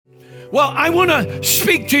Well, I want to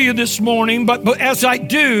speak to you this morning, but as I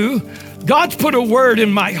do, God's put a word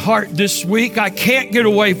in my heart this week. I can't get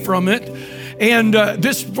away from it. And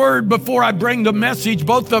this word, before I bring the message,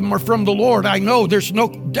 both of them are from the Lord. I know, there's no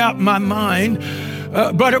doubt in my mind.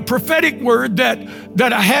 But a prophetic word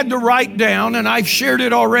that I had to write down, and I've shared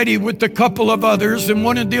it already with a couple of others and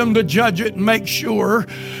wanted them to judge it and make sure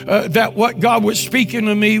that what God was speaking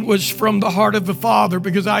to me was from the heart of the Father,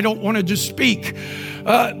 because I don't want to just speak.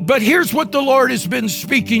 But here's what the Lord has been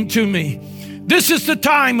speaking to me. This is the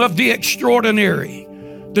time of the extraordinary.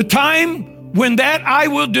 The time when that I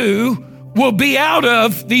will do will be out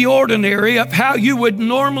of the ordinary of how you would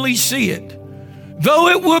normally see it, though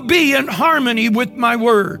it will be in harmony with my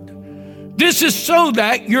word. This is so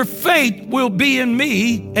that your faith will be in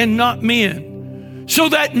me and not men, so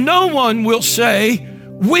that no one will say,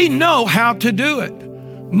 we know how to do it.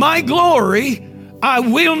 My glory I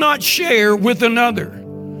will not share with another.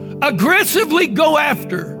 Aggressively go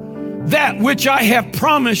after that which I have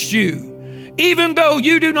promised you, even though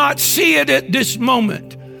you do not see it at this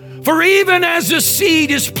moment. For even as a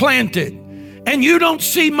seed is planted, and you don't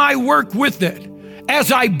see my work with it,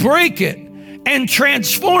 as I break it and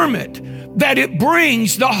transform it, that it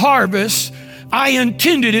brings the harvest I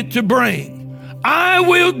intended it to bring. I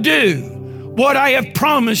will do what I have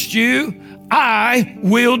promised you, I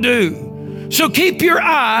will do. So keep your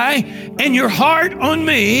eye and your heart on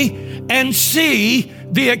me and see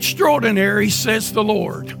the extraordinary, says the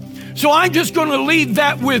Lord. So I'm just going to leave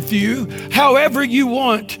that with you, however you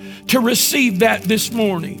want to receive that this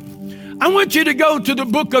morning. I want you to go to the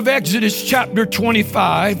book of Exodus chapter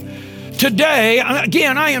 25. Today,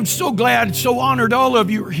 again, I am so glad and so honored all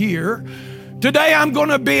of you are here. Today I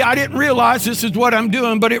didn't realize this is what I'm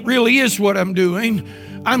doing, but it really is what I'm doing.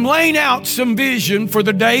 I'm laying out some vision for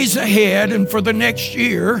the days ahead and for the next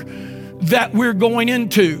year that we're going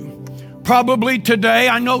into. Probably today,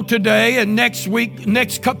 I know today and next week,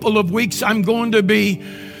 next couple of weeks, I'm going to be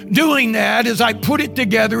doing that as I put it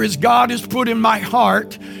together, as God has put in my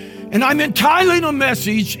heart. And I'm entitling a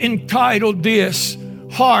message entitled this,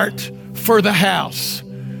 Heart for the House.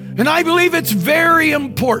 And I believe it's very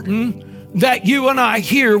important that you and I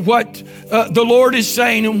hear what the Lord is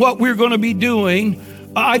saying and what we're going to be doing,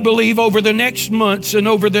 I believe, over the next months and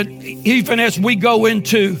even as we go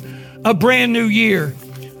into a brand new year.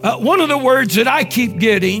 One of the words that I keep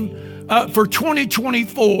getting for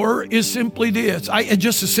 2024 is simply this.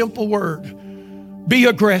 Just a simple word. Be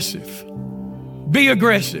aggressive. Be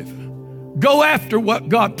aggressive. Go after what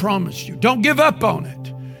God promised you. Don't give up on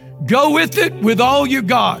it. Go with it with all you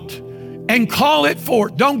got and call it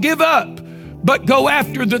forth. Don't give up, but go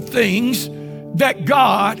after the things that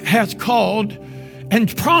God has called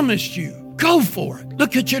and promised you. Go for it.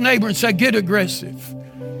 Look at your neighbor and say, get aggressive.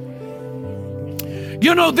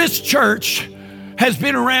 You know, this church has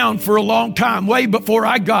been around for a long time, way before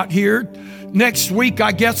I got here. Next week,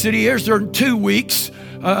 I guess it is, or 2 weeks,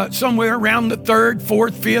 somewhere around the 3rd,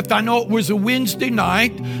 4th, 5th. I know it was a Wednesday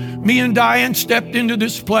night. Me and Diane stepped into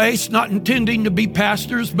this place, not intending to be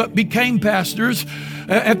pastors, but became pastors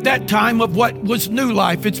at that time of what was New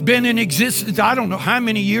Life. It's been in existence, I don't know how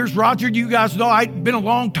many years. Roger, you guys know it's been a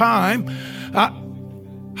long time.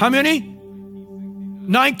 How many?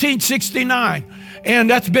 1969. And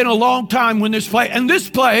that's been a long time when this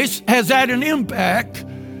place has had an impact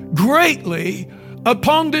greatly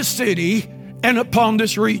upon this city and upon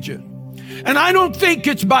this region. And I don't think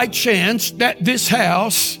it's by chance that this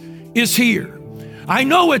house is here. I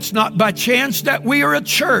know it's not by chance that we are a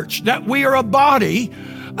church, that we are a body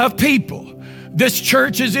of people. This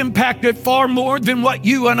church has impacted far more than what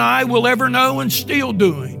you and I will ever know and still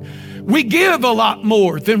doing. We give a lot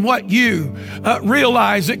more than what you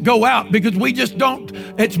realize that go out, because we just don't,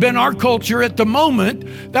 it's been our culture at the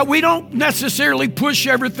moment that we don't necessarily push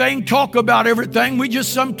everything, talk about everything. We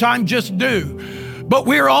just sometimes just do. But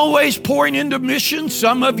we're always pouring into missions.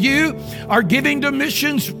 Some of you are giving to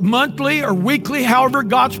missions monthly or weekly, however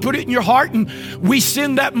God's put it in your heart, and we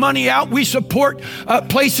send that money out. We support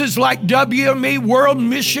places like WME, World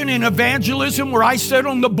Mission and Evangelism, where I sit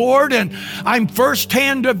on the board, and I'm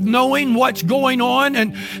firsthand of knowing what's going on.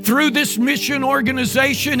 And through this mission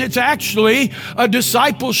organization, it's actually a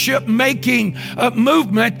discipleship-making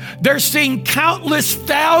movement. They're seeing countless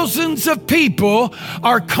thousands of people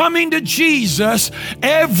are coming to Jesus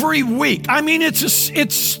every week. I mean,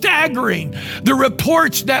 it's staggering, the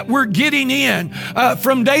reports that we're getting in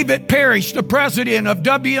from David Parrish, the president of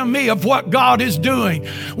WME, of what God is doing.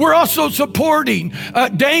 We're also supporting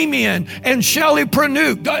Damien and Shelley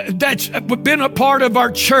Pranuk, that's been a part of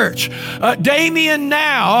our church. Damien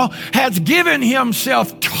now has given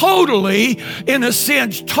himself totally, in a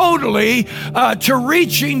sense, totally to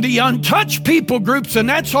reaching the untouched people groups, and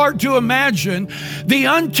that's hard to imagine. The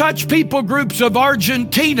untouched people groups of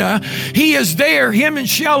Argentina, he is there. Him and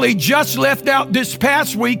Shelley just left out this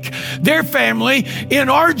past week, their family in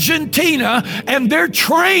Argentina, and they're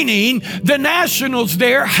training the nationals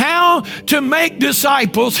there how to make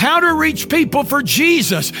disciples, how to reach people for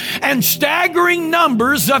Jesus. And staggering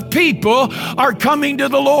numbers of people are coming to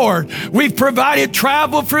the Lord. We've provided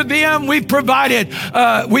travel for them. We provided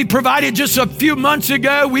just a few months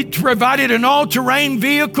ago, we provided an all-terrain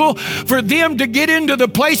vehicle for them to get into the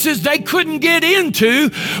places they couldn't get into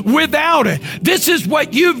without it. This is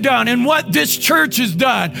what you've done and what this church has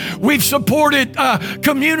done. We've supported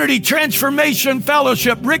Community Transformation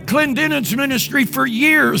Fellowship, Rick Clendenin's ministry, for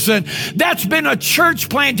years, and that's been a church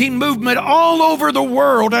planting movement all over the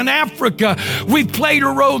world. In Africa, we've played a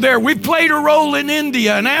role there. We've played a role in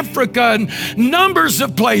India and Africa and numbers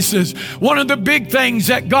of places. One of the big things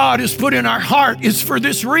that God has put in our heart is for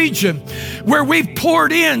this region, where we've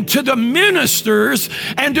poured into the ministers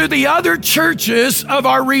and to the other churches of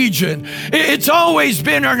our region. It's always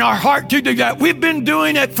been in our heart to do that. We've been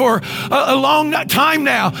doing it for a long time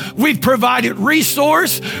now. We've provided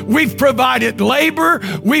resource, we've provided labor,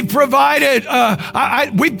 we've provided,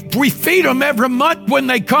 we feed them every month when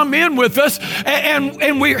they come in with us,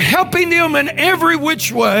 and we're helping them in every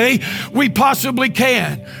which way we possibly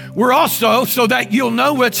can. We're also, so that you'll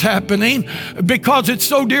know what's happening, because it's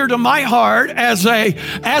so dear to my heart as a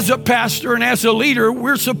pastor and as a leader,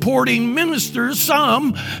 we're supporting ministers,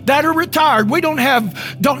 some that are retired. We don't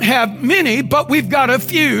have many, but we've got a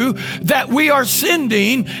few that we are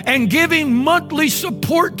sending and giving monthly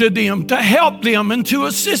support to them, to help them and to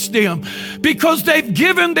assist them, because they've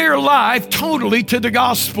given their life totally to the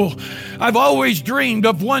gospel. I've always dreamed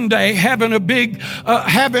of one day having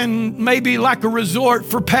having maybe like a resort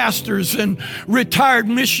for pastors and retired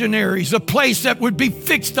missionaries, a place that would be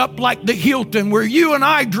fixed up like the Hilton, where you and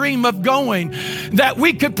I dream of going, that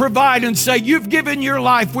we could provide and say, you've given your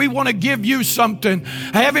life, we want to give you something.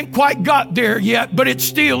 I haven't quite got there yet, but it's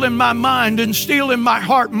still in my mind and still in my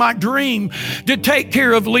heart, my dream to take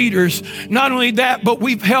care of leaders. Not only that, but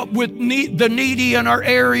we've helped with the needy in our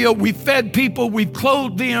area. We've fed people, we've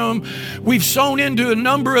clothed them. We've sown into a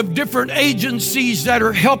number of different agencies that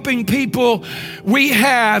are helping people. We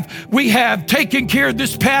have taken care of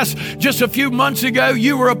this past, just a few months ago,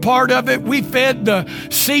 you were a part of it. We fed the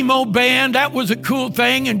SEMO band. That was a cool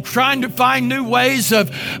thing, and trying to find new ways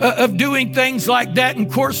of doing things like that. And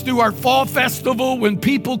of course, through our fall festival, when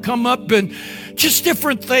people come up, and just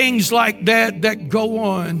different things like that go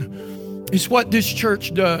on, is what this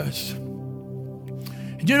church does.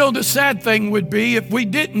 You know, the sad thing would be if we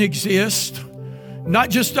didn't exist,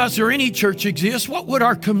 not just us or any church exists, what would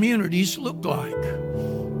our communities look like?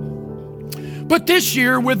 But this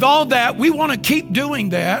year, with all that, we want to keep doing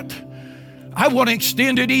that. I want to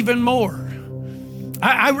extend it even more.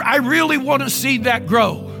 I really want to see that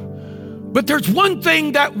grow. But there's one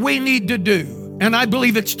thing that we need to do, and I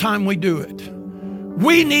believe it's time we do it.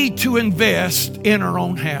 We need to invest in our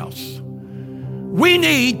own house.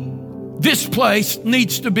 This place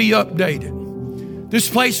needs to be updated. This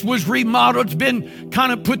place was remodeled. It's been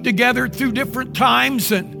kind of put together through different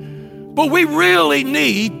times, but we really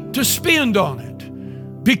need to spend on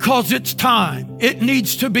it, because it's time. It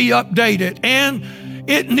needs to be updated, and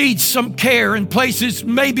it needs some care in places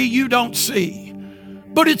maybe you don't see,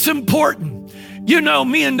 but it's important. You know,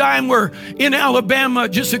 me and Diane were in Alabama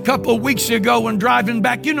just a couple of weeks ago and driving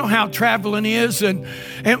back. You know how traveling is. And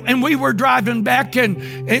we were driving back, and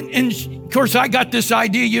of course, I got this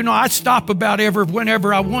idea, you know, I stop about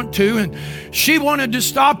whenever I want to. And she wanted to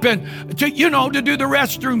stop and to do the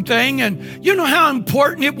restroom thing. And you know how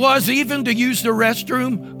important it was even to use the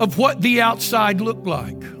restroom of what the outside looked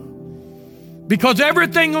like. Because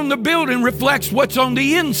everything on the building reflects what's on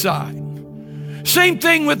the inside. Same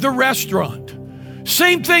thing with the restaurant.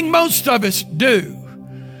 Same thing most of us do.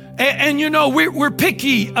 And you know, we're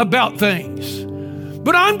picky about things.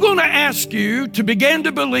 But I'm going to ask you to begin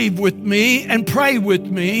to believe with me and pray with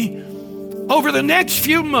me over the next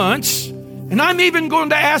few months. And I'm even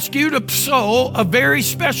going to ask you to sow a very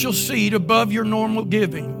special seed above your normal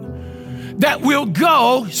giving that will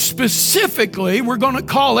go specifically, we're going to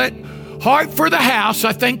call it Heart for the House.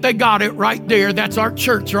 I think they got it right there. That's our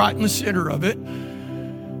church right in the center of it.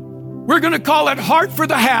 We're going to call it Heart for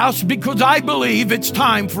the House because I believe it's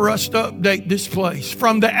time for us to update this place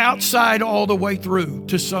from the outside all the way through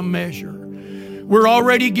to some measure. We're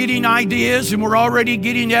already getting ideas and we're already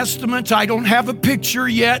getting estimates. I don't have a picture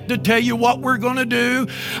yet to tell you what we're going to do.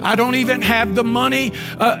 I don't even have the money,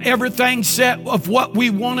 everything set of what we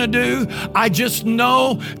want to do. I just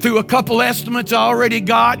know through a couple estimates I already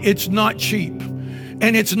got, it's not cheap.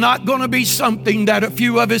 And it's not going to be something that a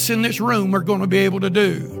few of us in this room are going to be able to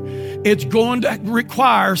do. It's going to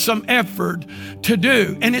require some effort to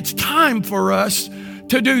do. And it's time for us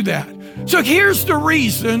to do that. So here's the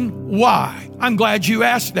reason why. I'm glad you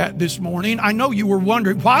asked that this morning. I know you were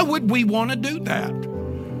wondering, why would we want to do that?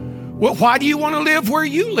 Well, why do you want to live where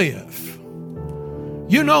you live?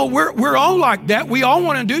 You know, we're all like that. We all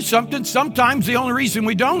want to do something. Sometimes the only reason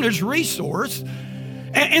we don't is resource.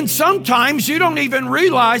 And sometimes you don't even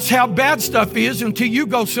realize how bad stuff is until you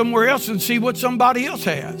go somewhere else and see what somebody else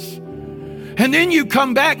has. And then you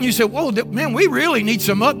come back and you say, whoa, man, we really need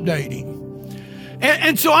some updating.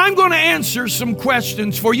 And so I'm going to answer some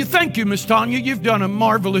questions for you. Thank you, Miss Tanya. You've done a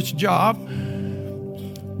marvelous job.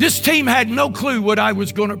 This team had no clue what I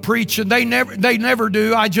was going to preach, and they never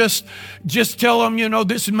do. I just tell them, you know,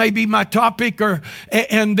 this may be my topic,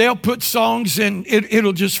 and they'll put songs and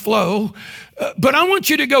it'll just flow. But I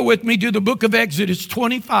want you to go with me to the book of Exodus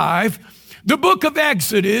 25. The book of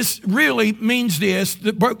Exodus really means this.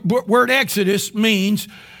 The word Exodus means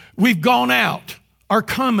we've gone out or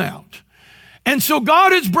come out. And so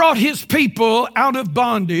God has brought his people out of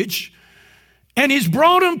bondage, and he's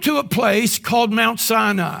brought them to a place called Mount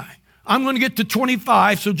Sinai. I'm going to get to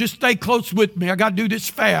 25, so just stay close with me. I got to do this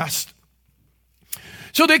fast.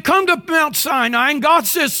 So they come to Mount Sinai, and God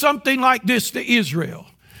says something like this to Israel.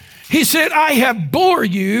 He said, I have bore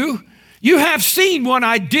you. You have seen what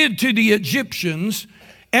I did to the Egyptians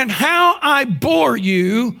and how I bore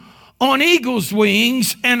you on eagle's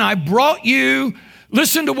wings, and I brought you.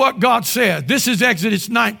 Listen to what God said. This is Exodus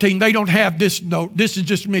 19. They don't have this note. This is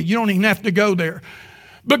just me. You don't even have to go there.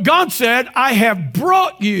 But God said, I have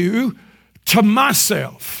brought you to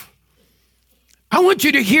myself. I want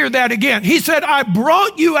you to hear that again. He said, I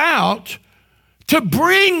brought you out to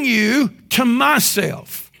bring you to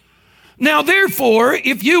myself. Now, therefore,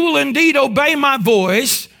 if you will indeed obey my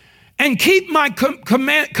voice and keep my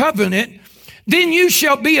covenant, then you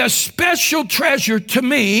shall be a special treasure to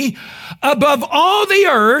me above all the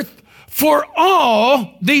earth, for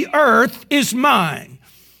all the earth is mine.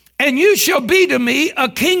 And you shall be to me a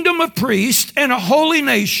kingdom of priests and a holy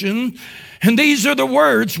nation. And these are the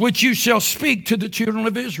words which you shall speak to the children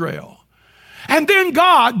of Israel. And then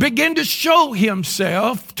God began to show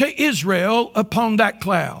himself to Israel upon that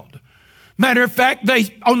cloud. Matter of fact,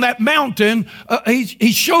 on that mountain,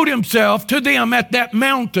 he showed himself to them at that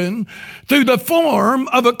mountain through the form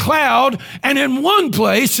of a cloud. And in one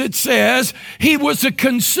place it says he was a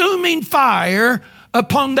consuming fire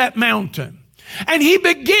upon that mountain. And he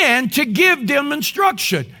began to give them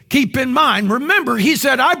instruction. Keep in mind, remember, he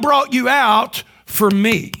said, I brought you out for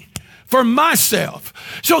me, for myself.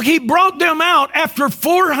 So he brought them out after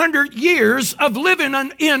 400 years of living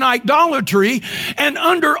in idolatry and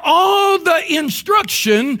under all the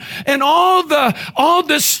instruction and all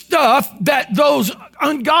the stuff that those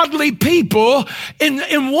ungodly people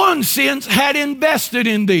in one sense had invested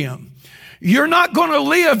in them. You're not going to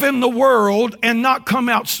live in the world and not come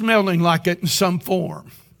out smelling like it in some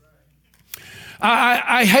form.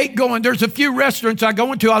 I hate going, there's a few restaurants I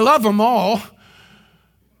go into, I love them all.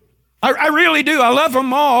 I really do. I love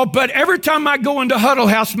them all. But every time I go into Huddle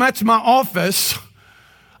House, and that's my office,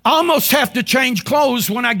 I almost have to change clothes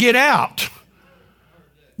when I get out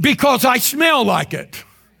because I smell like it.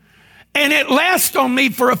 And it lasts on me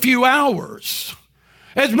for a few hours.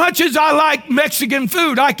 As much as I like Mexican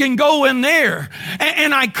food, I can go in there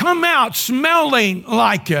and I come out smelling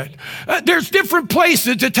like it. There's different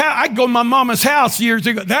places. I'd go to my mama's house years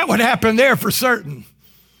ago. That would happen there for certain.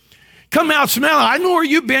 Come out smelling. I know where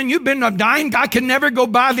you've been. You've been dying. I can never go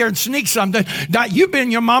by there and sneak something. You've been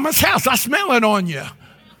in your mama's house. I smell it on you.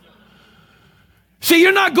 See,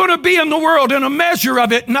 you're not going to be in the world and a measure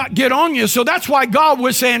of it not get on you. So that's why God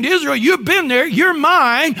was saying to Israel, you've been there, you're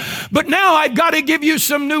mine, but now I've got to give you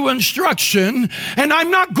some new instruction, and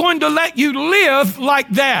I'm not going to let you live like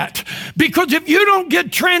that. Because if you don't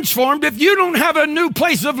get transformed, if you don't have a new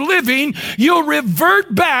place of living, you'll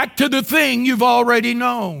revert back to the thing you've already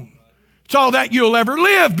known. It's all that you'll ever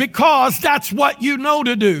live because that's what you know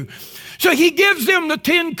to do. So he gives them the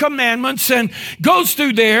 10 commandments and goes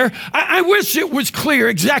through there. I wish it was clear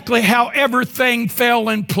exactly how everything fell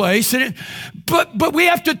in place. but we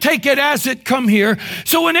have to take it as it come here.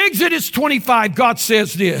 So in Exodus 25, God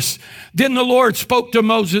says this, then the Lord spoke to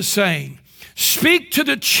Moses saying, speak to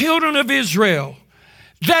the children of Israel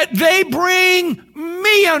that they bring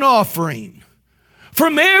me an offering.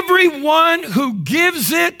 From everyone who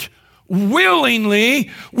gives it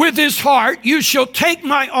willingly with his heart, you shall take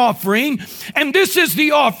my offering, and this is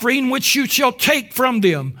the offering which you shall take from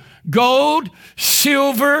them: gold,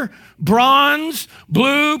 silver, bronze,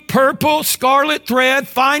 blue, purple, scarlet thread,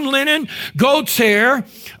 fine linen, goat's hair,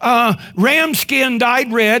 ram skin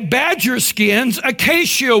dyed red, badger skins,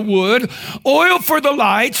 acacia wood, oil for the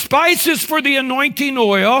light, spices for the anointing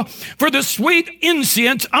oil, for the sweet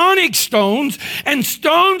incense, onyx stones, and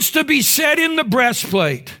stones to be set in the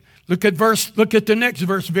breastplate. Look at the next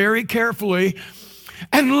verse very carefully.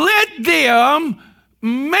 And let them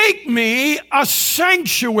make me a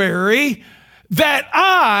sanctuary that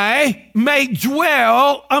I may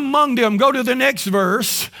dwell among them. Go to the next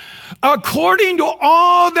verse. According to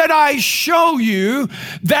all that I show you,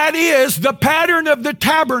 that is the pattern of the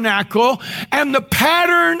tabernacle and the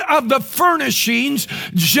pattern of the furnishings,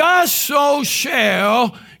 just so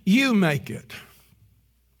shall you make it.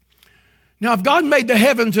 Now, if God made the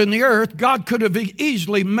heavens and the earth, God could have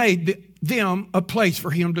easily made them a place for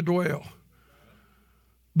him to dwell.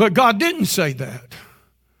 But God didn't say that.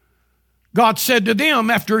 God said to them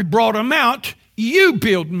after he brought them out, you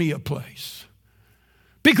build me a place.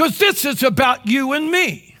 Because this is about you and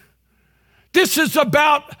me. This is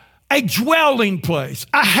about a dwelling place,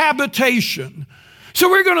 a habitation. So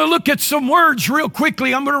we're going to look at some words real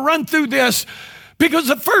quickly. I'm going to run through this because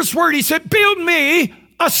the first word he said, build me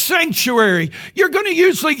a sanctuary. You're going to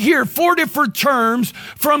usually hear 4 different terms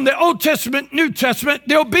from the Old Testament, New Testament.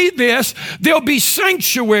 There'll be this, there'll be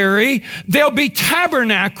sanctuary, there'll be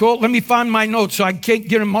tabernacle. Let me find my notes so I can't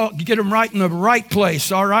get them right in the right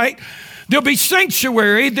place, all right? There'll be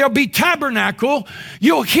sanctuary, there'll be tabernacle.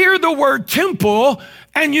 You'll hear the word temple,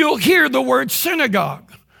 and you'll hear the word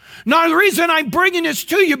synagogue. Now, the reason I'm bringing this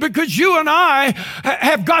to you, because you and I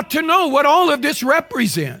have got to know what all of this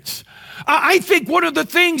represents. I think one of the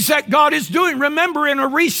things that God is doing, remember in a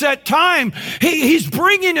reset time, he's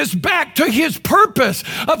bringing us back to his purpose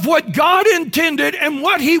of what God intended and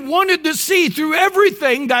what he wanted to see through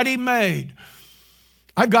everything that he made.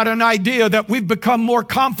 I've got an idea that we've become more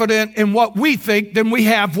confident in what we think than we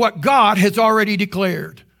have what God has already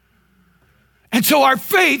declared. And so our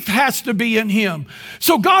faith has to be in him.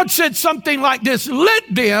 So God said something like this,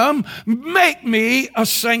 let them make me a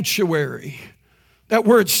sanctuary. That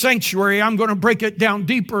word sanctuary, I'm going to break it down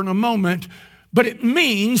deeper in a moment, but it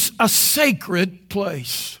means a sacred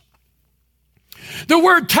place. The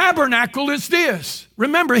word tabernacle is this.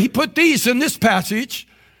 Remember, he put these in this passage.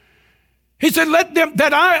 He said,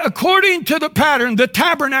 according to the pattern, the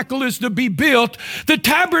tabernacle is to be built. The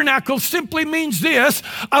tabernacle simply means this,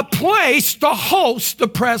 a place to host the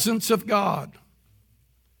presence of God.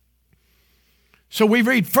 So we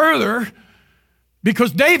read further,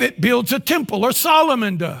 because David builds a temple, or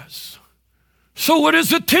Solomon does. So what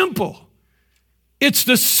is a temple? It's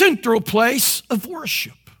the central place of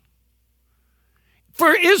worship.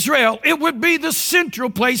 For Israel, it would be the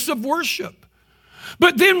central place of worship.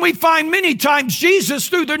 But then we find many times Jesus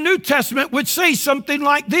through the New Testament would say something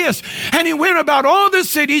like this. And he went about all the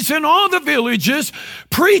cities and all the villages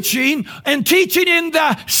preaching and teaching in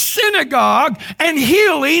the synagogue and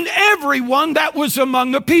healing everyone that was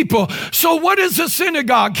among the people. So what is a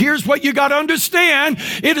synagogue? Here's what you got to understand.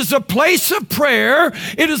 It is a place of prayer.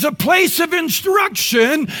 It is a place of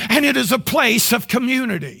instruction. And it is a place of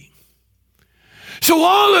community. So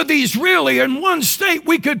all of these really in one state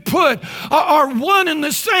we could put are one and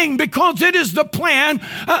the same because it is the plan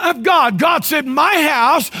of God. God said, my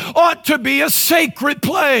house ought to be a sacred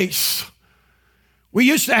place. We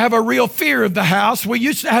used to have a real fear of the house. We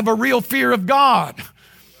used to have a real fear of God.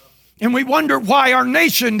 And we wonder why our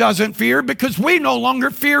nation doesn't fear, because we no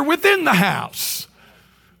longer fear within the house.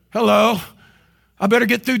 Hello? I better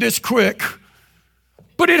get through this quick.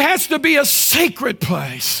 But it has to be a sacred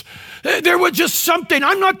place. There was just something.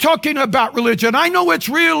 I'm not talking about religion. I know it's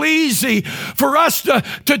real easy for us to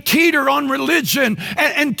teeter on religion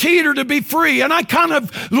and teeter to be free. And I kind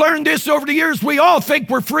of learned this over the years. We all think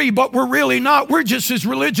we're free, but we're really not. We're just as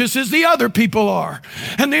religious as the other people are.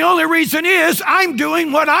 And the only reason is I'm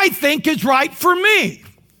doing what I think is right for me.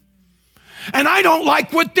 And I don't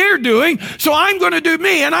like what they're doing, so I'm going to do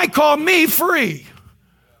me, and I call me free.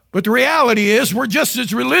 But the reality is we're just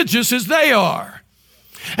as religious as they are.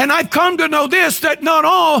 And I've come to know this, that not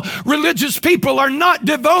all religious people are not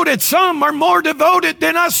devoted. Some are more devoted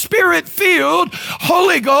than us spirit-filled,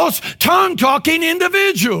 Holy Ghost, tongue-talking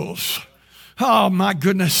individuals. Oh my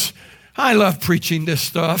goodness. I love preaching this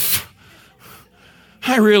stuff.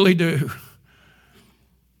 I really do.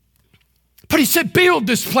 But he said, build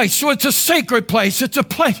this place. So it's a sacred place. It's a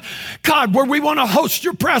place, God, where we want to host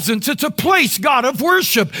your presence. It's a place, God, of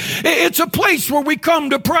worship. It's a place where we come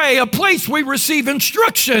to pray, a place we receive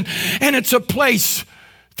instruction, and it's a place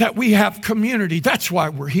that we have community. That's why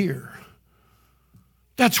we're here.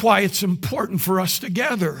 That's why it's important for us to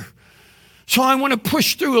gather. So I want to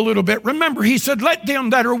push through a little bit. Remember, he said, let them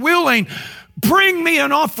that are willing bring me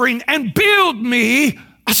an offering and build me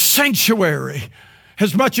a sanctuary.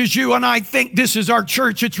 As much as you and I think this is our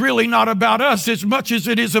church, it's really not about us as much as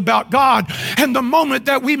it is about God. And the moment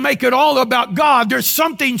that we make it all about God, there's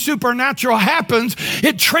something supernatural happens.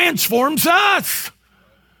 It transforms us.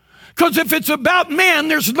 Because if it's about man,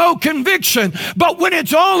 there's no conviction. But when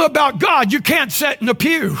it's all about God, you can't sit in a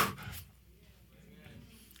pew.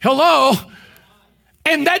 Hello?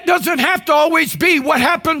 And that doesn't have to always be what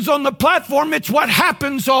happens on the platform. It's what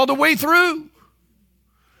happens all the way through.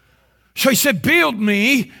 So he said, build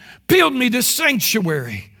me this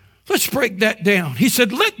sanctuary. Let's break that down. He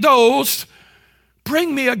said, let those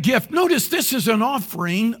bring me a gift. Notice this is an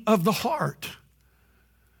offering of the heart.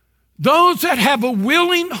 Those that have a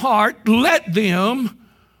willing heart, let them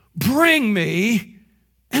bring me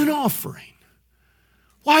an offering.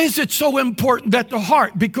 Why is it so important that the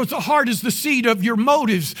heart? Because the heart is the seat of your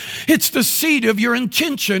motives. It's the seat of your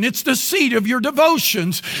intention. It's the seat of your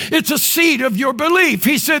devotions. It's a seat of your belief.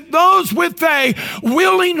 He said, those with a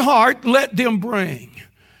willing heart, let them bring.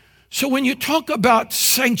 So when you talk about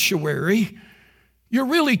sanctuary, you're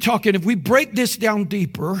really talking, if we break this down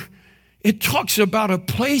deeper, it talks about a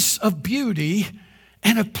place of beauty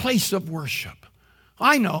and a place of worship.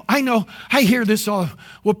 I know. I hear this all.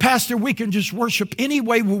 Well, Pastor, we can just worship any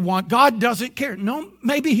way we want. God doesn't care. No,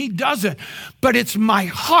 maybe he doesn't. But it's my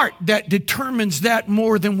heart that determines that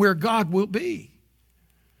more than where God will be.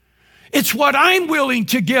 It's what I'm willing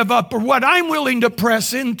to give up or what I'm willing to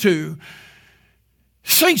press into.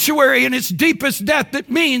 Sanctuary in its deepest depth, it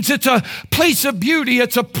means it's a place of beauty.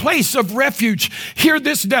 It's a place of refuge. Hear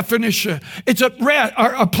this definition. It's a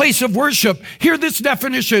place of worship. Hear this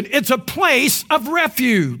definition. It's a place of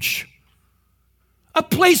refuge. A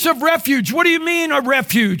place of refuge. What do you mean a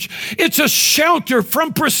refuge? It's a shelter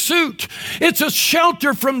from pursuit. It's a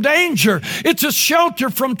shelter from danger. It's a shelter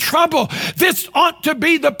from trouble. This ought to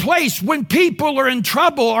be the place when people are in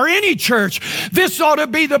trouble, or any church. This ought to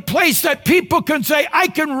be the place that people can say, I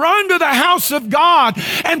can run to the house of God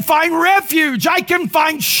and find refuge. I can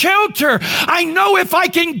find shelter. I know if I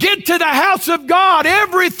can get to the house of God,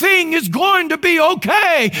 everything is going to be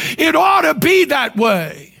okay. It ought to be that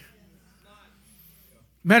way.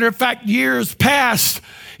 Matter of fact, years past,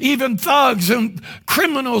 even thugs and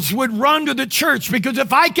criminals would run to the church because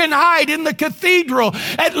if I can hide in the cathedral,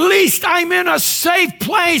 at least I'm in a safe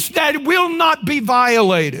place that will not be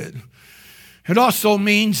violated. It also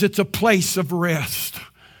means it's a place of rest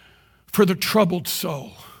for the troubled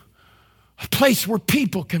soul, a place where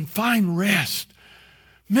people can find rest.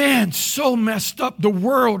 Man, so messed up. The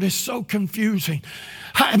world is so confusing.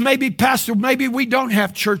 Maybe, Pastor, maybe we don't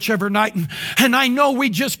have church every night. And I know we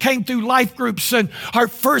just came through life groups and our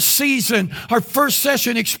first season, our first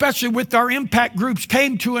session, especially with our impact groups,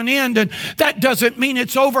 came to an end. And that doesn't mean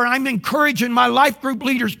it's over. I'm encouraging my life group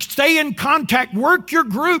leaders, stay in contact, work your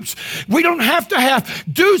groups. We don't have to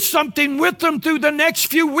do something with them through the next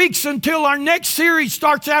few weeks until our next series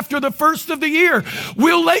starts after the first of the year.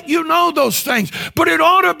 We'll let you know those things. But it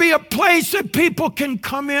ought to be a place that people can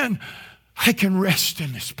come in. I can rest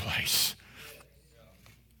in this place.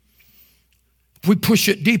 If we push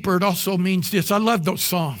it deeper, it also means this. I love those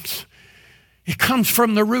songs. It comes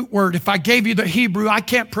from the root word. If I gave you the Hebrew, I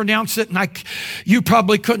can't pronounce it, and you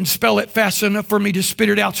probably couldn't spell it fast enough for me to spit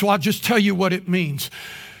it out, so I'll just tell you what it means.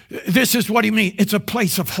 This is what he means. It's a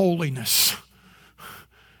place of holiness.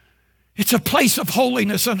 It's a place of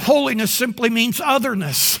holiness, and holiness simply means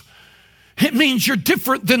otherness. It means you're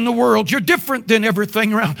different than the world. You're different than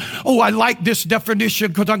everything around. Oh, I like this definition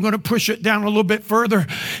because I'm going to push it down a little bit further.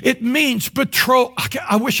 It means betroth.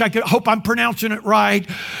 Hope I'm pronouncing it right.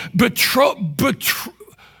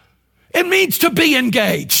 It means to be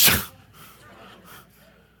engaged.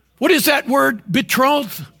 What is that word?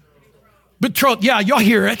 Betroth? Betroth. Yeah, y'all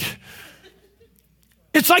hear it.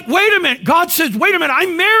 It's like, wait a minute. God says, wait a minute,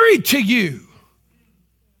 I'm married to you.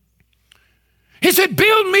 He said,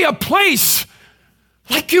 build me a place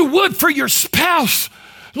like you would for your spouse,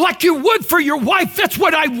 like you would for your wife. That's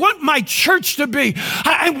what I want my church to be.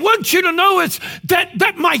 I want you to know it's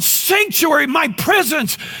that my sanctuary, my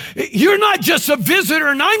presence, you're not just a visitor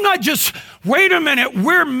and I'm not just Wait a minute,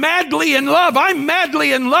 we're madly in love. I'm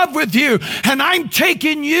madly in love with you, and I'm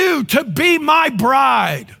taking you to be my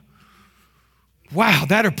bride. Wow,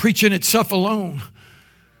 that'll preach in itself alone.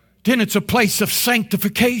 Then it's a place of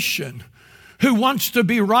sanctification. Who wants to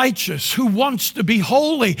be righteous? Who wants to be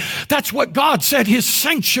holy? That's what God said His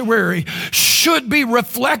sanctuary should be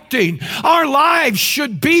reflecting. Our lives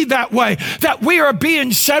should be that way, that we are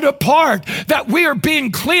being set apart, that we are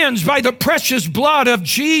being cleansed by the precious blood of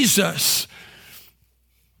Jesus.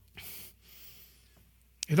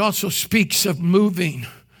 It also speaks of moving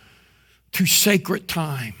through sacred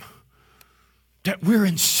time, that we're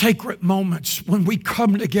in sacred moments when we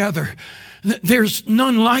come together. There's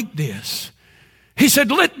none like this. He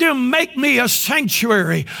said, let them make me a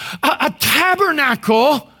sanctuary, a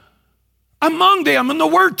tabernacle among them. And the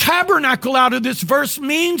word tabernacle out of this verse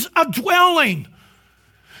means a dwelling.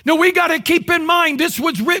 Now we got to keep in mind this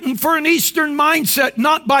was written for an Eastern mindset,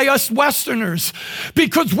 not by us Westerners,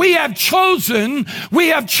 because we have chosen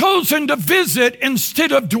to visit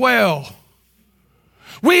instead of dwell.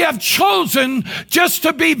 We have chosen just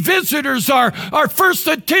to be visitors, our first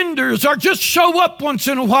attenders, or just show up once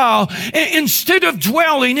in a while instead of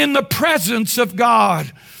dwelling in the presence of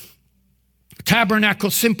God.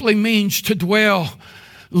 Tabernacle simply means to dwell.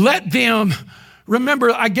 Let them,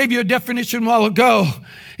 remember I gave you a definition a while ago.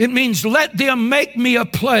 It means let them make me a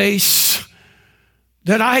place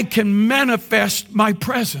that I can manifest my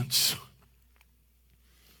presence.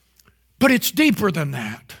 But it's deeper than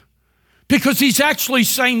that. Because he's actually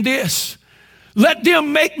saying this, let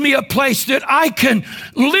them make me a place that I can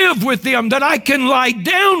live with them, that I can lie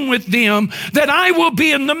down with them, that I will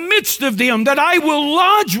be in the midst of them, that I will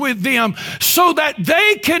lodge with them so that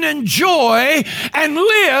they can enjoy and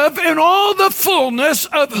live in all the fullness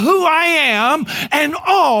of who I am and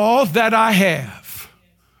all that I have.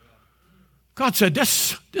 God said,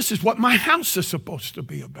 this is what my house is supposed to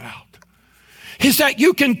be about. Is that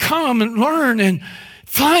you can come and learn and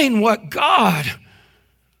find what God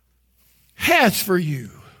has for you.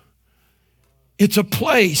 It's a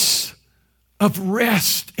place of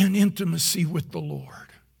rest and intimacy with the Lord.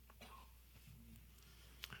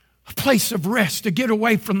 A place of rest to get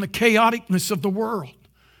away from the chaoticness of the world.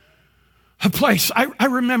 A place, I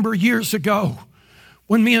remember years ago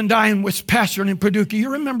when me and Diane was pastoring in Paducah.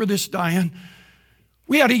 You remember this, Diane?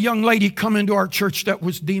 We had a young lady come into our church that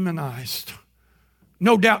was demonized.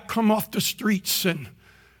 No doubt come off the streets and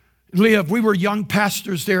live. We were young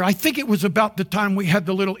pastors there. I think it was about the time we had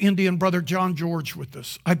the little Indian brother John George with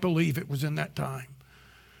us. I believe it was in that time.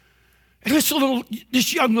 And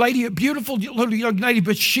this young lady, a beautiful little young lady,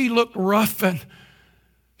 but she looked rough, and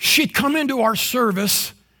she'd come into our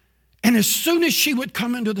service, and as soon as she would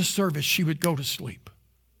come into the service, she would go to sleep.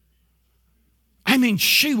 I mean,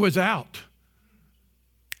 she was out.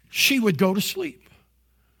 She would go to sleep.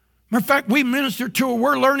 Matter of fact, we ministered to her.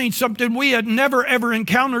 We're learning something we had never, ever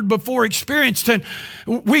encountered before, experienced. And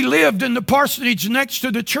we lived in the parsonage next to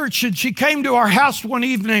the church, and she came to our house one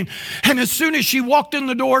evening, and as soon as she walked in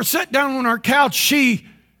the door, sat down on our couch, she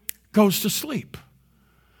goes to sleep.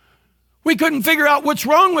 We couldn't figure out what's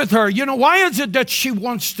wrong with her. You know, why is it that she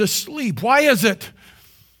wants to sleep? Why is it?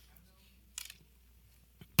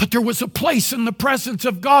 But there was a place in the presence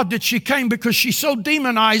of God that she came because she's so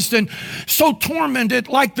demonized and so tormented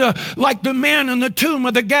like the man in the tomb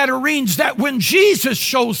of the Gadarenes, that when Jesus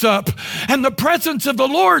shows up and the presence of the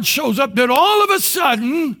Lord shows up, that all of a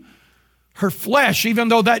sudden her flesh, even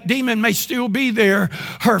though that demon may still be there,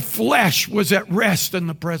 her flesh was at rest in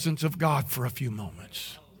the presence of God for a few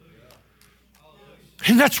moments.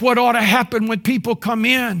 And that's what ought to happen when people come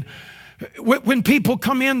in. When people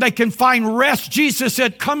come in, they can find rest. Jesus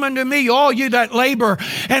said, come unto me, all you that labor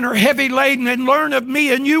and are heavy laden, and learn of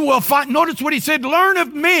me, and you will find, notice what he said, learn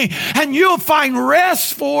of me, and you'll find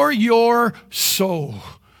rest for your soul.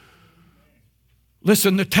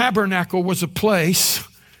 Listen, the tabernacle was a place.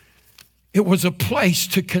 It was a place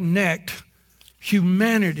to connect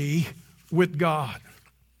humanity with God.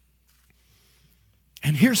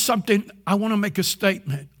 And here's something, I want to make a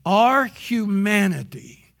statement. Our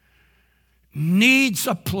humanity needs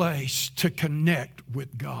a place to connect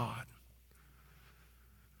with God.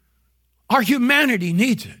 Our humanity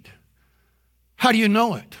needs it. How do you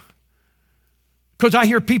know it? Because I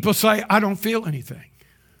hear people say, I don't feel anything.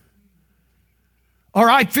 Or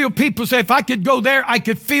I feel people say, if I could go there, I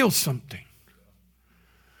could feel something.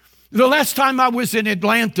 The last time I was in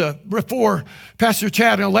Atlanta, before Pastor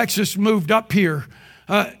Chad and Alexis moved up here,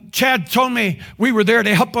 Chad told me we were there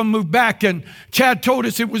to help them move back, and Chad told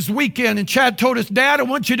us it was the weekend, and Chad told us, Dad, I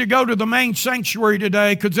want you to go to the main sanctuary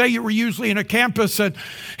today, because they were usually in a campus, and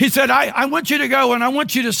he said, I want you to go, and I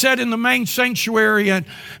want you to sit in the main sanctuary and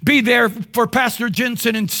be there for Pastor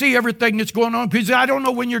Jensen and see everything that's going on, because I don't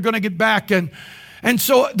know when you're going to get back. And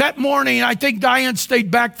so that morning, I think Diane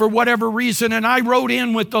stayed back for whatever reason, and I rode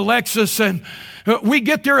in with Alexis, and we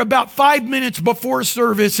get there about 5 minutes before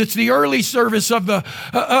service. It's the early service of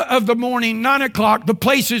the morning, 9 o'clock. The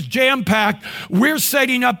place is jam-packed. We're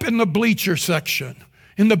setting up in the bleacher section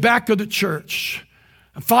in the back of the church.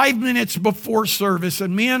 5 minutes before service,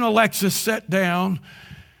 and me and Alexis sat down,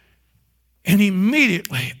 and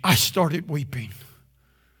immediately I started weeping.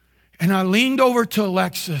 And I leaned over to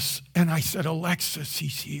Alexis and I said, Alexis,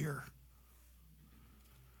 he's here.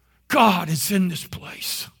 God is in this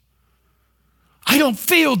place. I don't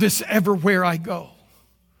feel this everywhere I go.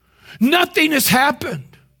 Nothing has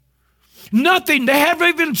happened. Nothing. They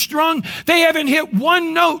haven't hit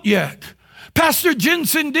one note yet. Pastor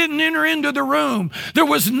Jensen didn't enter into the room. There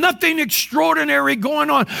was nothing extraordinary going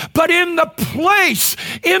on. But in the place,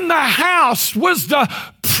 in the house, was the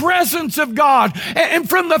presence of God. And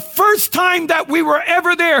from the first time that we were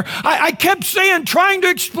ever there, I kept saying, trying to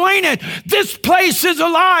explain it, this place is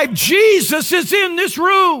alive. Jesus is in this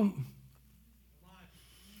room.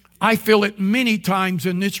 I feel it many times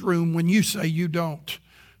in this room when you say you don't.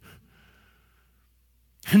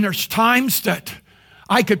 And there's times that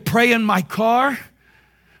I could pray in my car.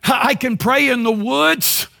 I can pray in the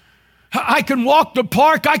woods. I can walk the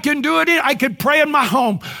park. I can do it. I can pray in my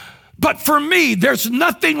home. But for me, there's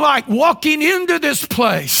nothing like walking into this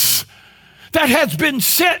place that has been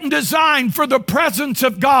set and designed for the presence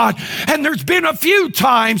of God. And there's been a few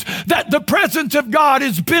times that the presence of God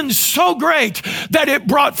has been so great that it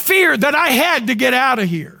brought fear that I had to get out of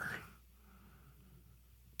here,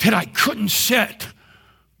 that I couldn't sit.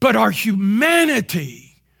 But our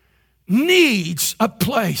humanity needs a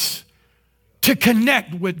place to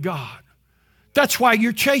connect with God. That's why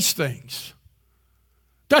you chase things.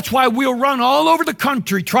 That's why we'll run all over the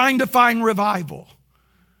country trying to find revival.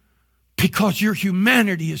 Because your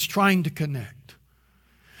humanity is trying to connect.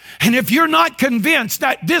 And if you're not convinced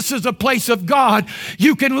that this is a place of God,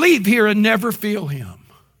 you can leave here and never feel Him.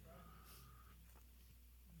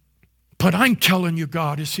 But I'm telling you,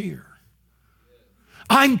 God is here.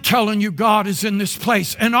 I'm telling you, God is in this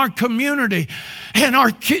place, and our community and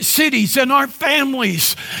our cities and our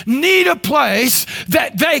families need a place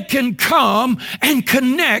that they can come and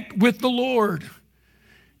connect with the Lord.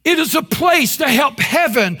 It is a place to help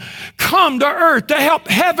heaven come to earth, to help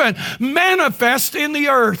heaven manifest in the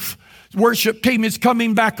earth. Worship team is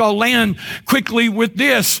coming back. I'll land quickly with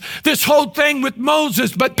this whole thing with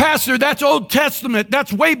Moses. But Pastor, that's Old Testament.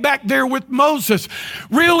 That's way back there with Moses.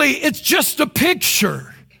 Really, it's just a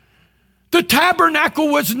picture. The tabernacle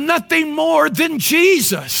was nothing more than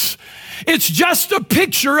Jesus. It's just a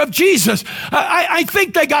picture of Jesus. I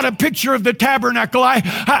think they got a picture of the tabernacle.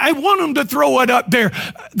 I want them to throw it up there.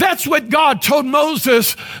 That's what God told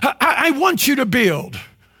Moses, I want you to build.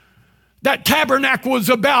 That tabernacle was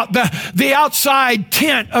about, the outside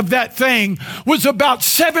tent of that thing was about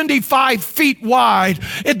 75 feet wide.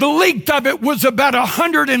 The length of it was about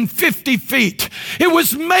 150 feet. It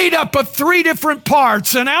was made up of 3 different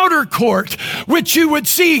parts: an outer court, which you would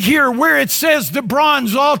see here where it says the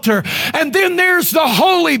bronze altar. And then there's the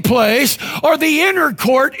holy place, or the inner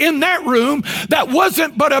court in that room that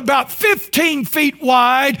wasn't but about 15 feet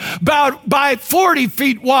wide, about by 40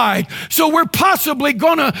 feet wide. So we're possibly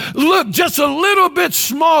going to look just a little bit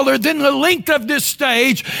smaller than the length of this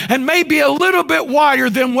stage, and maybe a little bit wider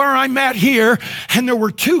than where I'm at here. And there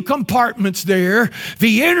were 2 compartments there: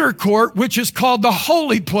 the inner court, which is called the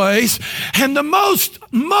holy place, and the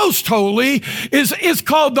most holy is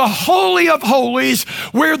called the Holy of Holies,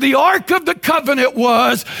 where the Ark of the Covenant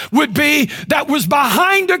would be. That was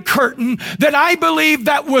behind a curtain that I believe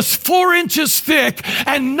that was 4 inches thick,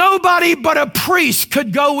 and nobody but a priest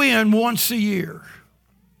could go in once a year.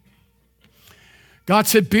 God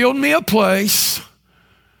said, build me a place,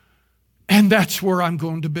 and that's where I'm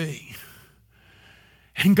going to be.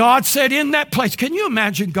 And God said, in that place, can you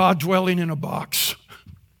imagine God dwelling in a box?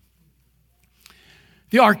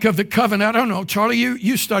 The Ark of the Covenant, I don't know, Charlie,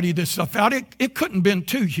 you studied this stuff out. It couldn't have been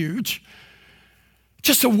too huge.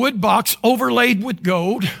 Just a wood box overlaid with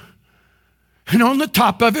gold. And on the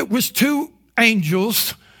top of it was 2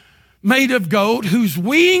 angels made of gold whose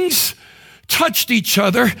wings touched each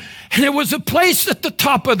other, and there was a place at the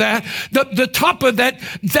top of that, the top of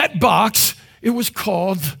that box. It was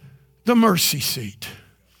called the mercy seat.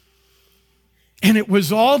 And it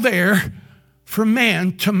was all there for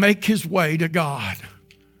man to make his way to God.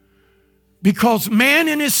 Because man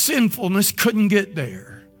in his sinfulness couldn't get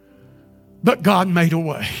there. But God made a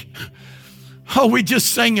way. Oh, we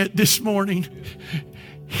just sang it this morning.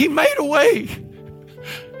 He made a way.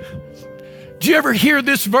 Do you ever hear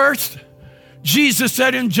this verse? Jesus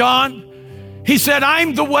said in John, he said,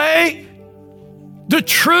 I'm the way, the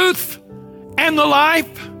truth, and the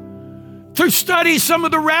life. Through study, some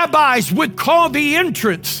of the rabbis would call the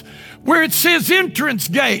entrance, where it says entrance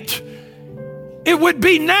gate, it would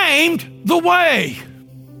be named the way.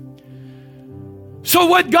 So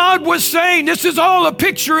what God was saying, this is all a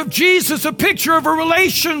picture of Jesus, a picture of a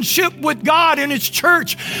relationship with God and His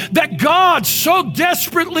church, that God so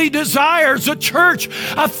desperately desires a church,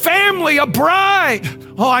 a family, a bride.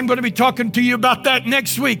 Oh, I'm going to be talking to you about that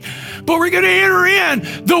next week. But we're going to enter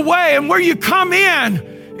in the way, and where you come in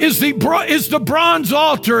is the bronze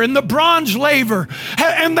altar and the bronze laver.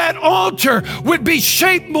 And that altar would be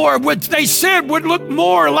shaped more, which they said would look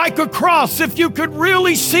more like a cross if you could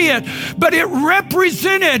really see it. But it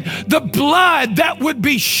represented the blood that would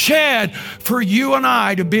be shed for you and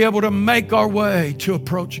I to be able to make our way to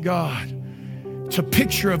approach God. It's a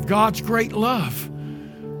picture of God's great love.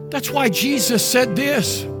 That's why Jesus said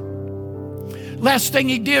this. Last thing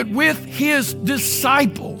He did with His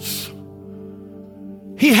disciples,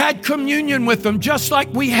 He had communion with them, just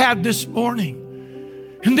like we had this morning.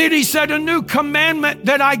 And then He said, a new commandment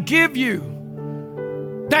that I give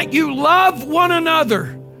you, that you love one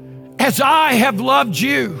another as I have loved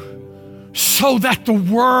you, so that the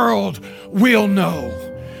world will know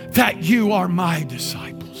that you are my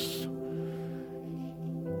disciples.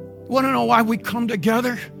 Want to know why we come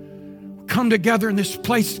together? We come together in this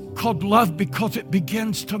place called love because it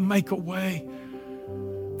begins to make a way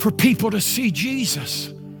for people to see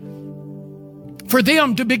Jesus, for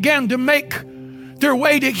them to begin to make their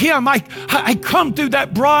way to Him. I come through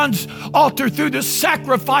that bronze altar, through the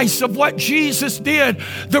sacrifice of what Jesus did.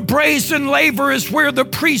 The brazen laver is where the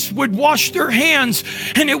priests would wash their hands,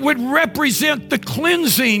 and it would represent the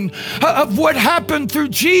cleansing of what happened through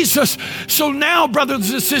Jesus. So now,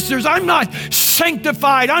 brothers and sisters, I'm not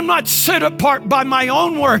sanctified. I'm not set apart by my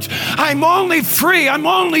own works. I'm only free. I'm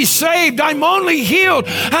only saved. I'm only healed.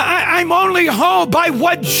 I'm only whole by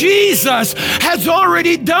what Jesus has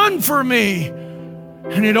already done for me.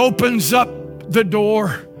 And it opens up the door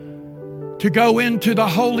to go into the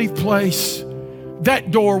holy place. That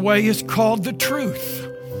doorway is called the truth.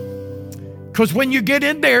 Because when you get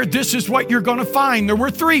in there, this is what you're going to find. There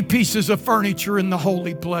were 3 pieces of furniture in the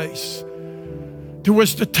holy place. There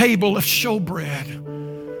was the table of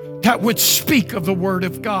showbread that would speak of the Word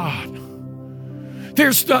of God.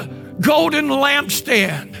 There's the golden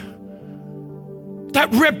lampstand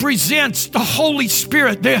that represents the Holy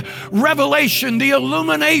Spirit, the revelation, the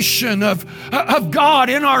illumination of God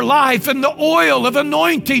in our life, and the oil of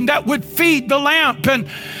anointing that would feed the lamp.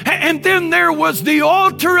 And then there was the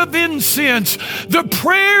altar of incense, the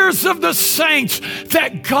prayers of the saints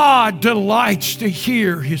that God delights to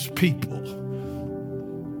hear His people.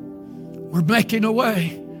 We're making a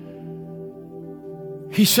way.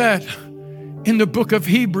 He said in the book of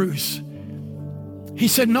Hebrews, He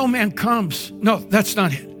said, no man comes. No, that's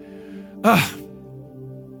not it.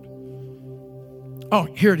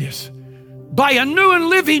 Here it is. By a new and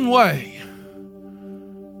living way,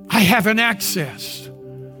 I have an access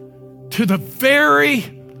to the very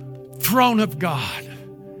throne of God,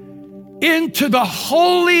 into the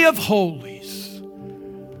Holy of Holies,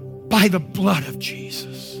 by the blood of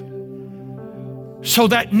Jesus. So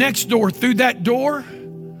that next door, through that door,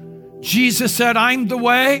 Jesus said, I'm the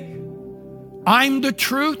way, I'm the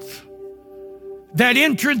truth. That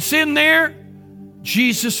entrance in there,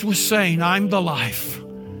 Jesus was saying, I'm the life.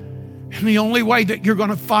 And the only way that you're going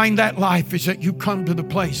to find that life is that you come to the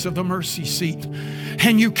place of the mercy seat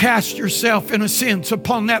and you cast yourself, in a sense,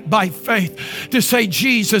 upon that by faith to say,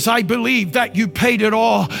 Jesus, I believe that you paid it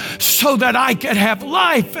all so that I could have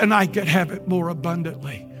life and I could have it more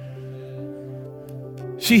abundantly.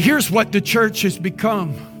 See, here's what the church has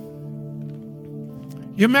become.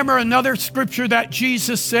 You remember another scripture that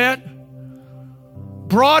Jesus said?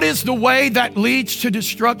 Broad is the way that leads to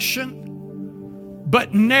destruction,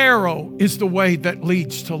 but narrow is the way that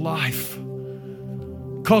leads to life.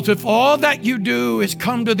 Because if all that you do is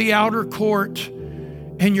come to the outer court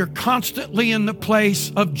and you're constantly in the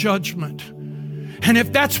place of judgment, and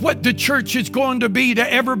if that's what the church is going to be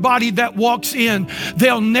to everybody that walks in,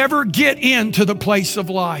 they'll never get into the place of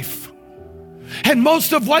life. And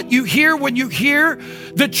most of what you hear when you hear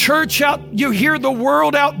the church you hear the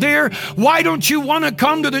world out there, why don't you want to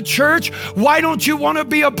come to the church? Why don't you want to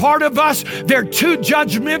be a part of us? They're too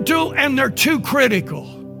judgmental and they're too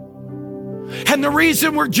critical. And the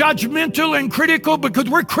reason we're judgmental and critical, because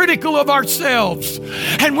we're critical of ourselves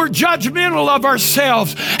and we're judgmental of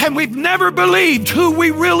ourselves, and we've never believed who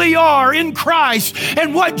we really are in Christ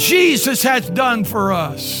and what Jesus has done for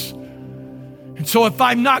us. And so if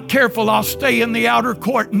I'm not careful, I'll stay in the outer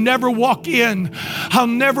court and never walk in. I'll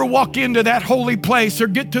never walk into that holy place or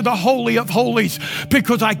get to the Holy of Holies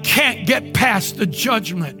because I can't get past the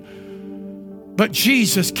judgment. But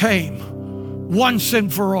Jesus came once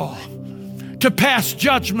and for all to pass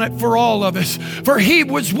judgment for all of us. For he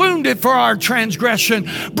was wounded for our transgression,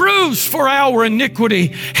 bruised for our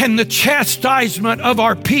iniquity, and the chastisement of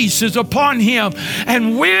our peace is upon him.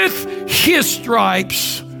 And with his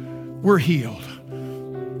stripes, we're healed.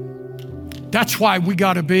 That's why we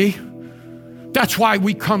got to be. That's why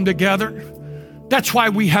we come together. That's why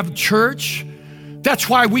we have church. That's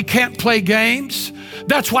why we can't play games.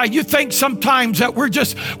 That's why you think sometimes that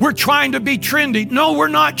we're trying to be trendy. No, we're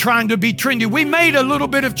not trying to be trendy. We made a little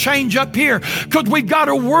bit of change up here because we've got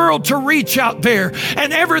a world to reach out there.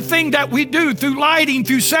 And everything that we do through lighting,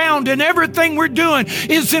 through sound, and everything we're doing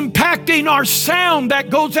is impacting our sound that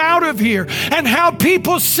goes out of here and how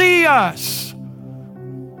people see us.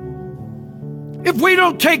 If we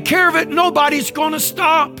don't take care of it, nobody's going to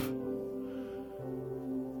stop.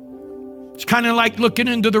 It's kind of like looking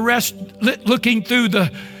through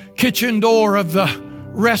the kitchen door of the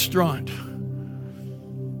restaurant.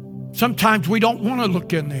 Sometimes we don't want to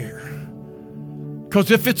look in there because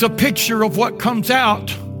if it's a picture of what comes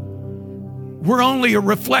out, we're only a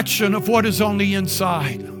reflection of what is on the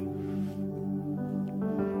inside.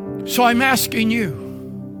 So I'm asking you,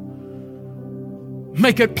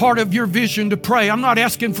 make it part of your vision to pray. I'm not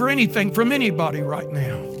asking for anything from anybody right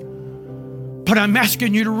now. But I'm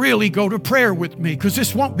asking you to really go to prayer with me because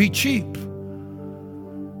this won't be cheap.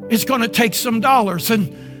 It's going to take some dollars.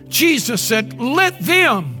 And Jesus said, let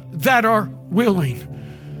them that are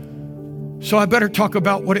willing. So I better talk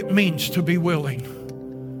about what it means to be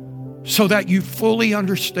willing so that you fully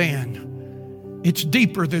understand. It's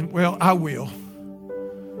deeper than, well, I will.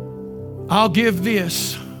 I'll give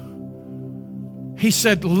this. He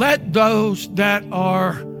said, let those that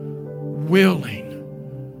are willing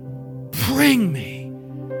bring me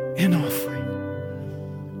an offering.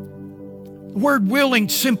 The word willing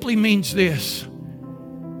simply means this.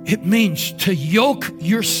 It means to yoke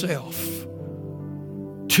yourself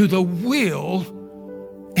to the will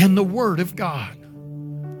and the word of God.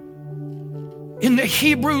 In the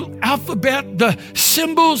Hebrew alphabet, the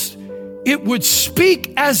symbols, it would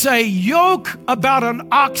speak as a yoke about an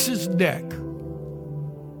ox's neck.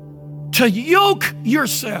 To yoke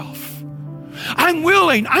yourself. I'm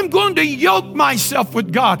willing. I'm going to yoke myself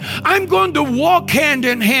with God. I'm going to walk hand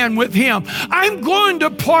in hand with him. I'm going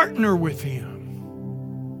to partner with him.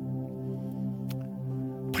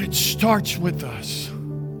 But it starts with us.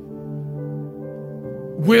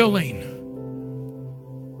 Willing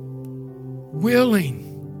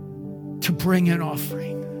to bring an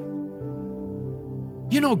offering.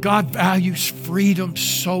 You know, God values freedom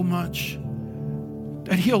so much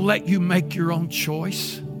that he'll let you make your own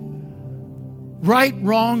choice. Right,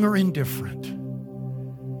 wrong, or indifferent.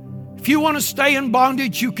 If you want to stay in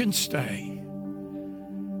bondage, you can stay.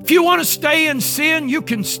 If you want to stay in sin, you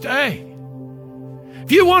can stay.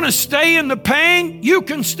 If you want to stay in the pain, you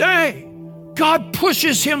can stay. God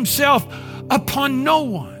pushes himself upon no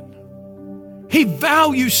one. He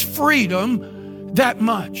values freedom that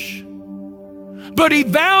much. But he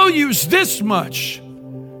values this much,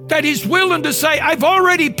 that he's willing to say, I've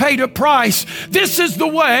already paid a price. This is the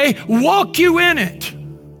way. Walk you in it.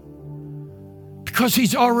 Because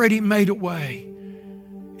he's already made a way.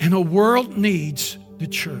 And the world needs the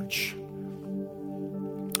church.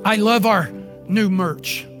 I love our new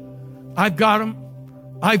merch. I've got them.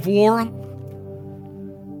 I've wore them.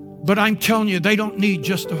 But I'm telling you, they don't need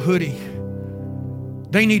just a hoodie.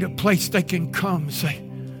 They need a place they can come and say,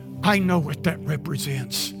 I know what that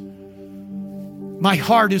represents. My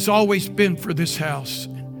heart has always been for this house,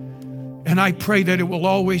 and I pray that it will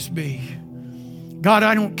always be. God,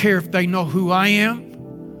 I don't care if they know who I am.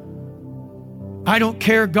 I don't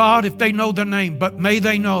care, God, if they know the name, but may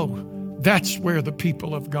they know that's where the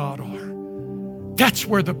people of God are. That's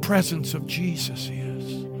where the presence of Jesus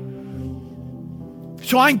is.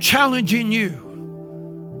 So I'm challenging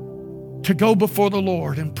you to go before the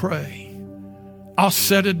Lord and pray. I'll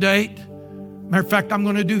set a date. Matter of fact, I'm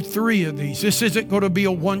going to do 3 of these. This isn't going to be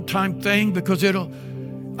a one-time thing because it'll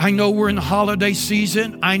I know we're in the holiday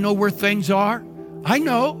season. I know where things are. I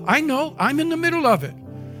know. I'm in the middle of it,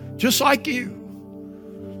 just like you.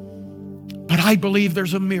 But I believe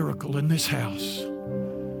there's a miracle in this house,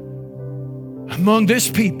 among this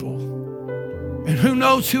people. And who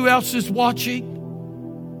knows who else is watching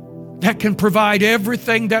that can provide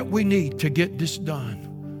everything that we need to get this done.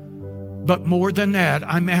 But more than that,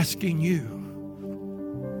 I'm asking you,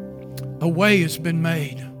 a way has been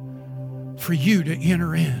made for you to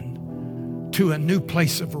enter in to a new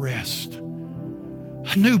place of rest,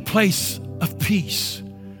 a new place of peace,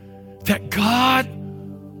 that God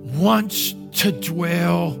wants to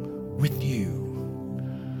dwell with you.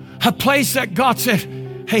 A place that God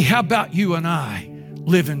said, hey, how about you and I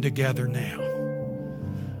living together now?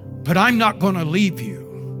 But I'm not going to leave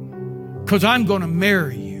you, because I'm going to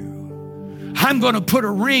marry you. I'm going to put a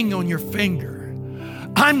ring on your finger.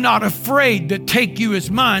 I'm not afraid to take you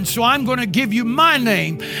as mine, so I'm going to give you my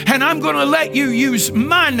name, and I'm going to let you use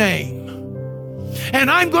my name.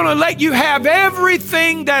 And I'm going to let you have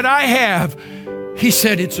everything that I have. He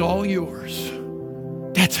said, it's all yours.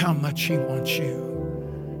 That's how much He wants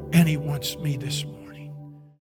you. And He wants me this morning.